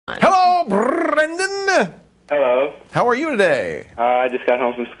Brendan. Hello. How are you today? I just got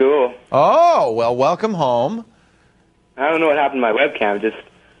home from school. Oh, well, welcome home. I don't know what happened to my webcam. It just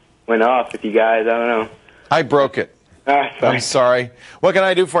went off with you guys. I don't know. I broke it. I'm sorry. What can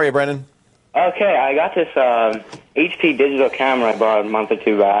I do for you, Brendan? Okay, I got this HP digital camera I bought a month or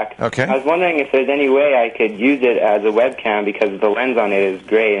two back. Okay. I was wondering if there's any way I could use it as a webcam because the lens on it is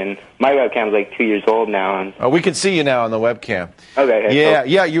great, and my webcam's like 2 years old now. And We can see you now on the webcam. Okay. Yeah,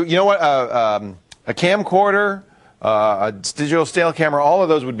 cool. yeah. You know what? A camcorder, a digital still camera, all of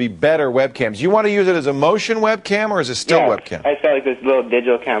those would be better webcams. You want to use it as a motion webcam or as a still webcam? I saw like this little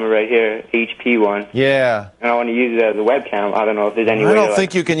digital camera right here, HP one. Yeah. And I want to use it as a webcam. I don't know if there's any way I don't to,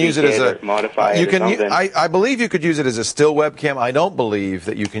 think you can use it as a modify it or something. I believe you could use it as a still webcam. I don't believe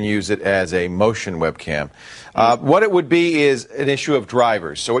that you can use it as a motion webcam. What it would be is an issue of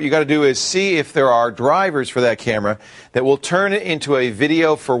drivers. So what you got to do is see if there are drivers for that camera that will turn it into a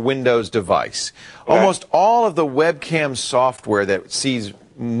video for Windows device. Okay. Almost all of the webcam software that sees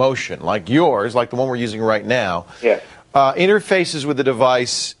motion, like yours, like the one we're using right now, interfaces with the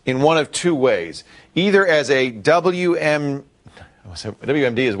device in one of two ways. Either as a WMD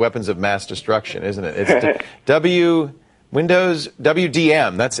is weapons of mass destruction, isn't it? It's Windows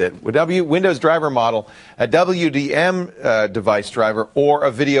WDM, that's it. Windows driver model, a WDM device driver, or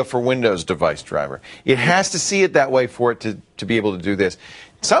a video for Windows device driver. It has to see it that way for it to be able to do this.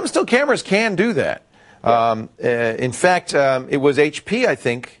 Some still cameras can do that. In fact, it was HP, I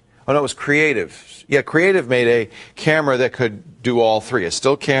think. Oh, no, it was Creative. Yeah, Creative made a camera that could do all three. A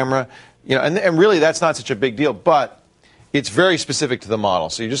still camera, you know, and really that's not such a big deal, but it's very specific to the model.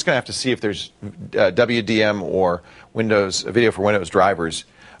 So you're just going to have to see if there's WDM or Windows, a video for Windows drivers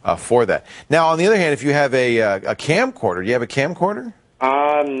for that. Now, on the other hand, if you have a camcorder, do you have a camcorder? No,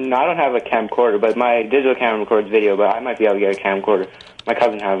 I don't have a camcorder, but my digital camera records video, but I might be able to get a camcorder. My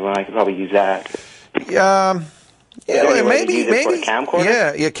cousin has one. I could probably use that. Yeah, maybe. For a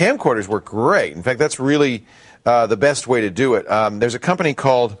camcorder? Yeah, camcorders work great. In fact, that's really the best way to do it. There's a company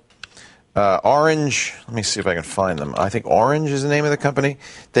called Orange. Let me see if I can find them. I think Orange is the name of the company.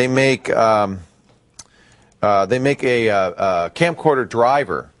 They make a camcorder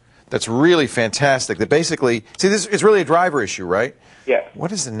driver that's really fantastic. That basically, see, this is really a driver issue, right? Yeah.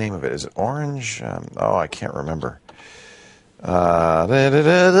 What is the name of it? Is it Orange? I can't remember. Well, that's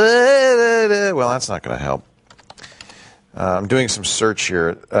not going to help. I'm doing some search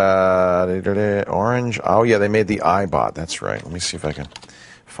here. Orange. Oh, yeah, they made the iBot. That's right. Let me see if I can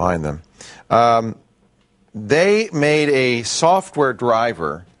find them. They made a software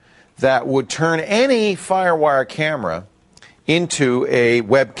driver that would turn any FireWire camera into a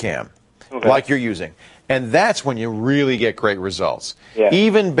webcam, like you're using. And that's when you really get great results. Yeah.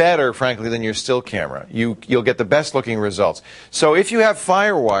 Even better, frankly, than your still camera. You'll get the best looking results. So if you have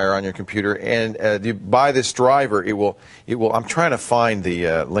FireWire on your computer and you buy this driver, it will. I'm trying to find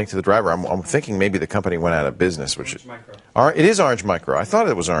the link to the driver. I'm thinking maybe the company went out of business. Which Orange Micro. It is Orange Micro. I thought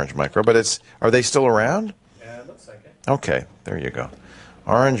it was Orange Micro, but are they still around? Yeah, it looks like it. Okay, there you go.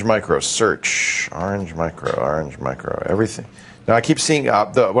 Orange Micro. Search Orange Micro. Orange Micro. Everything. Now, I keep seeing,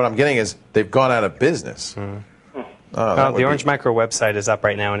 what I'm getting is they've gone out of business. The Orange Micro website is up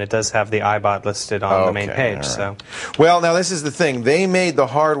right now, and it does have the iBot listed on the main page. Right. So, well, now this is the thing. They made the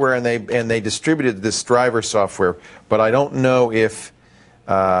hardware, and they distributed this driver software, but I don't know if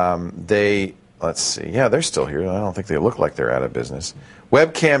let's see. Yeah, they're still here. I don't think they look like they're out of business.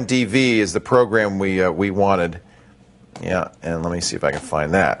 Webcam DV is the program we wanted. Yeah, and let me see if I can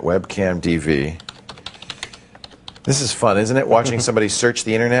find that. Webcam DV. This is fun, isn't it? Watching somebody search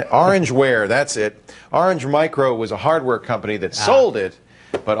the internet. Orangeware, that's it. Orange Micro was a hardware company that sold it,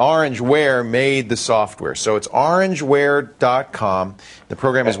 but Orangeware made the software. So it's orangeware.com. The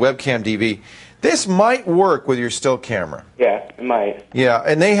program is Webcam DV. This might work with your still camera. Yeah, it might. Yeah,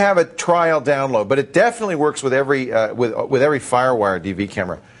 and they have a trial download, but it definitely works with every FireWire DV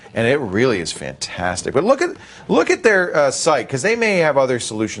camera. And it really is fantastic. But look at their site, because they may have other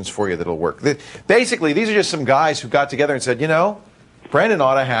solutions for you that'll work. Basically, these are just some guys who got together and said, you know, Brendan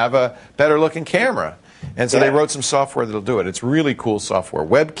ought to have a better-looking camera. And so they wrote some software that'll do it. It's really cool software.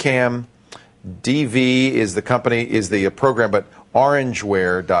 Webcam DV is the company, is the program, but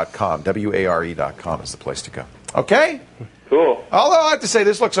orangeware.com, WARE.com is the place to go. Okay? Cool. Although I have to say,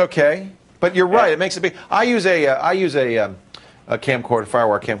 this looks okay. But you're right. It makes a big. I use a camcorder,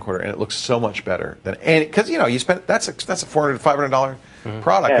 FireWire camcorder, and it looks so much better than any, because you spend that's a $400 to $500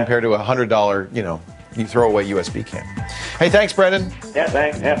 product compared to a $100 you throw away USB cam. Hey, thanks, Brendan. Yeah,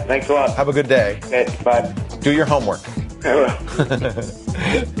 thanks. Yeah, thanks a lot. Have a good day. Okay, bye. Do your homework. I will.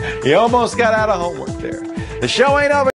 You almost got out of homework there. The show ain't over.